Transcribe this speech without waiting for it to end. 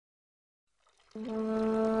Relax.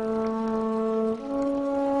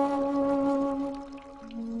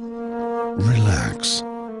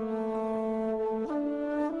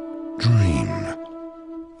 Dream.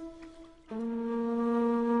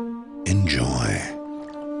 Enjoy.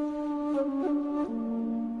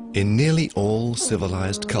 In nearly all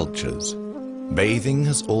civilized cultures, bathing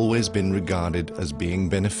has always been regarded as being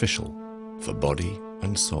beneficial for body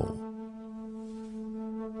and soul.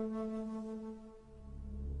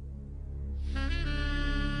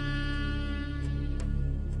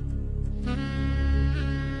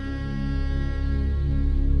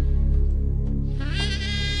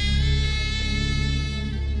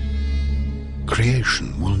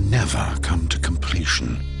 Creation will never come to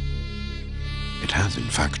completion. It has in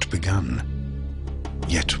fact begun,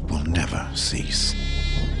 yet will never cease.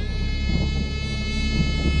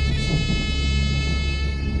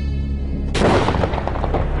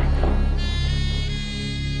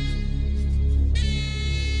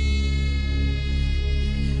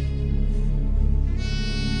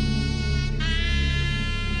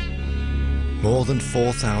 More than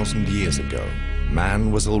 4,000 years ago,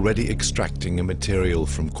 man was already extracting a material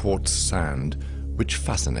from quartz sand which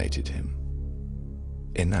fascinated him: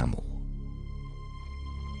 enamel.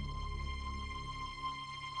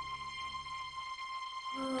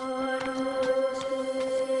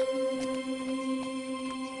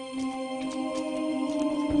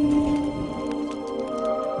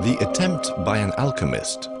 The attempt by an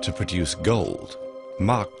alchemist to produce gold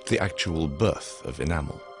marked the actual birth of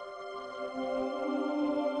enamel.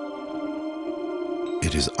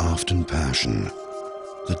 It is often passion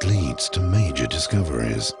that leads to major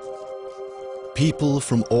discoveries. People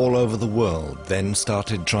from all over the world then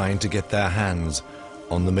started trying to get their hands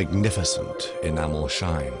on the magnificent enamel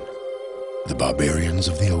shine. The barbarians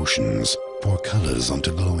of the oceans pour colors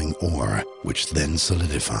onto glowing ore, which then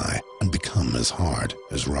solidify and become as hard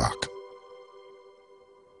as rock.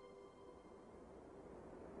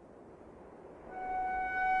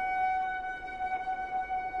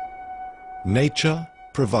 Nature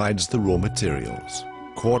provides the raw materials: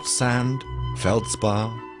 quartz sand,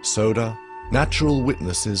 feldspar, soda, natural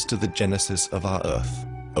witnesses to the genesis of our Earth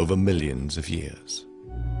over millions of years.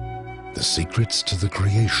 The secrets to the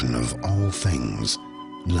creation of all things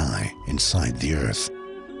lie inside the earth.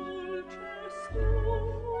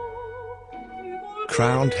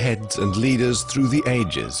 Crowned heads and leaders through the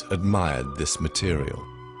ages admired this material.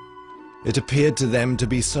 It appeared to them to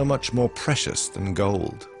be so much more precious than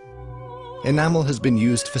gold. Enamel has been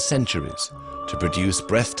used for centuries to produce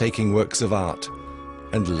breathtaking works of art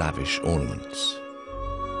and lavish ornaments.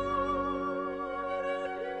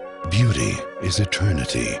 Beauty is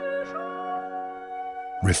eternity,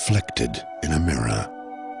 reflected in a mirror.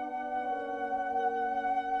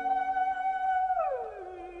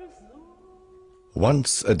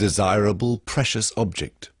 Once a desirable, precious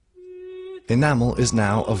object, enamel is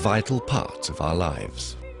now a vital part of our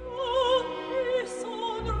lives.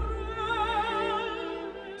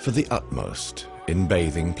 For the utmost in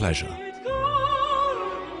bathing pleasure.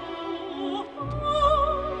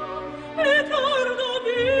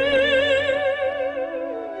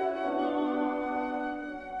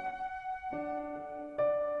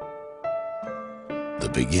 The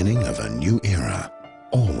beginning of a new era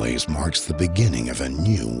always marks the beginning of a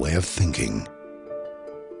new way of thinking.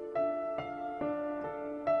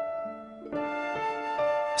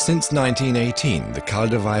 Since 1918, the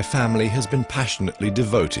Kaldewei family has been passionately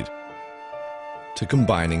devoted to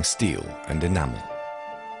combining steel and enamel.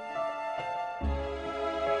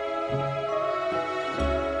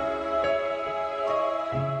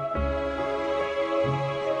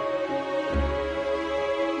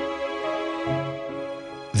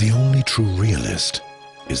 The only true realist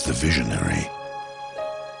is the visionary.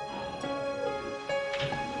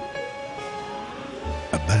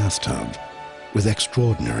 A bathtub with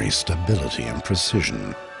extraordinary stability and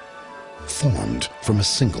precision, formed from a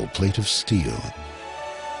single plate of steel.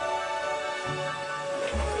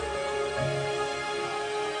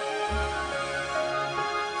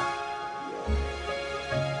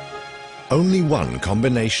 Only one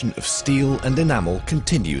combination of steel and enamel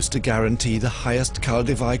continues to guarantee the highest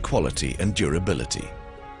Kaldewei quality and durability.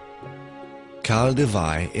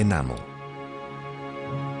 Kaldewei enamel.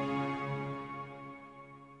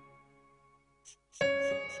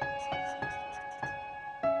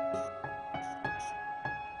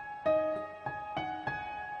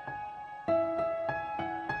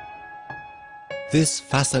 This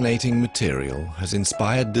fascinating material has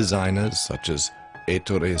inspired designers such as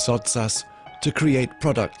Ettore Sottsass to create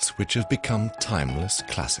products which have become timeless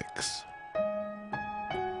classics.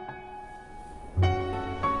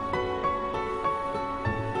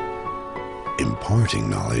 imparting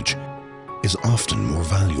knowledge is often more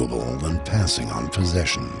valuable than passing on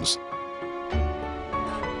possessions.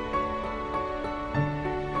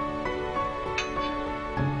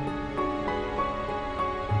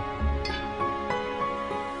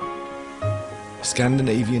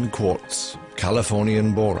 Scandinavian quartz,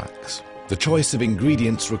 Californian borax. The choice of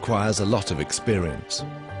ingredients requires a lot of experience.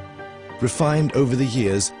 Refined over the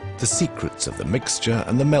years, the secrets of the mixture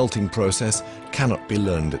and the melting process cannot be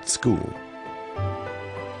learned at school.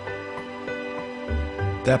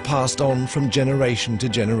 They're passed on from generation to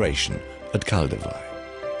generation at Kaldewei.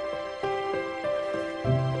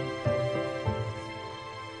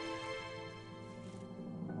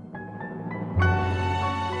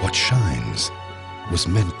 What shines was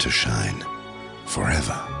meant to shine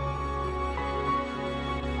forever.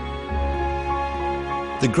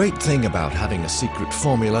 The great thing about having a secret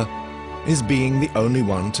formula is being the only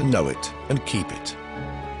one to know it and keep it.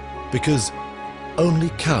 Because only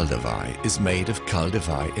Kaldewei is made of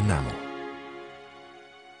Kaldewei enamel.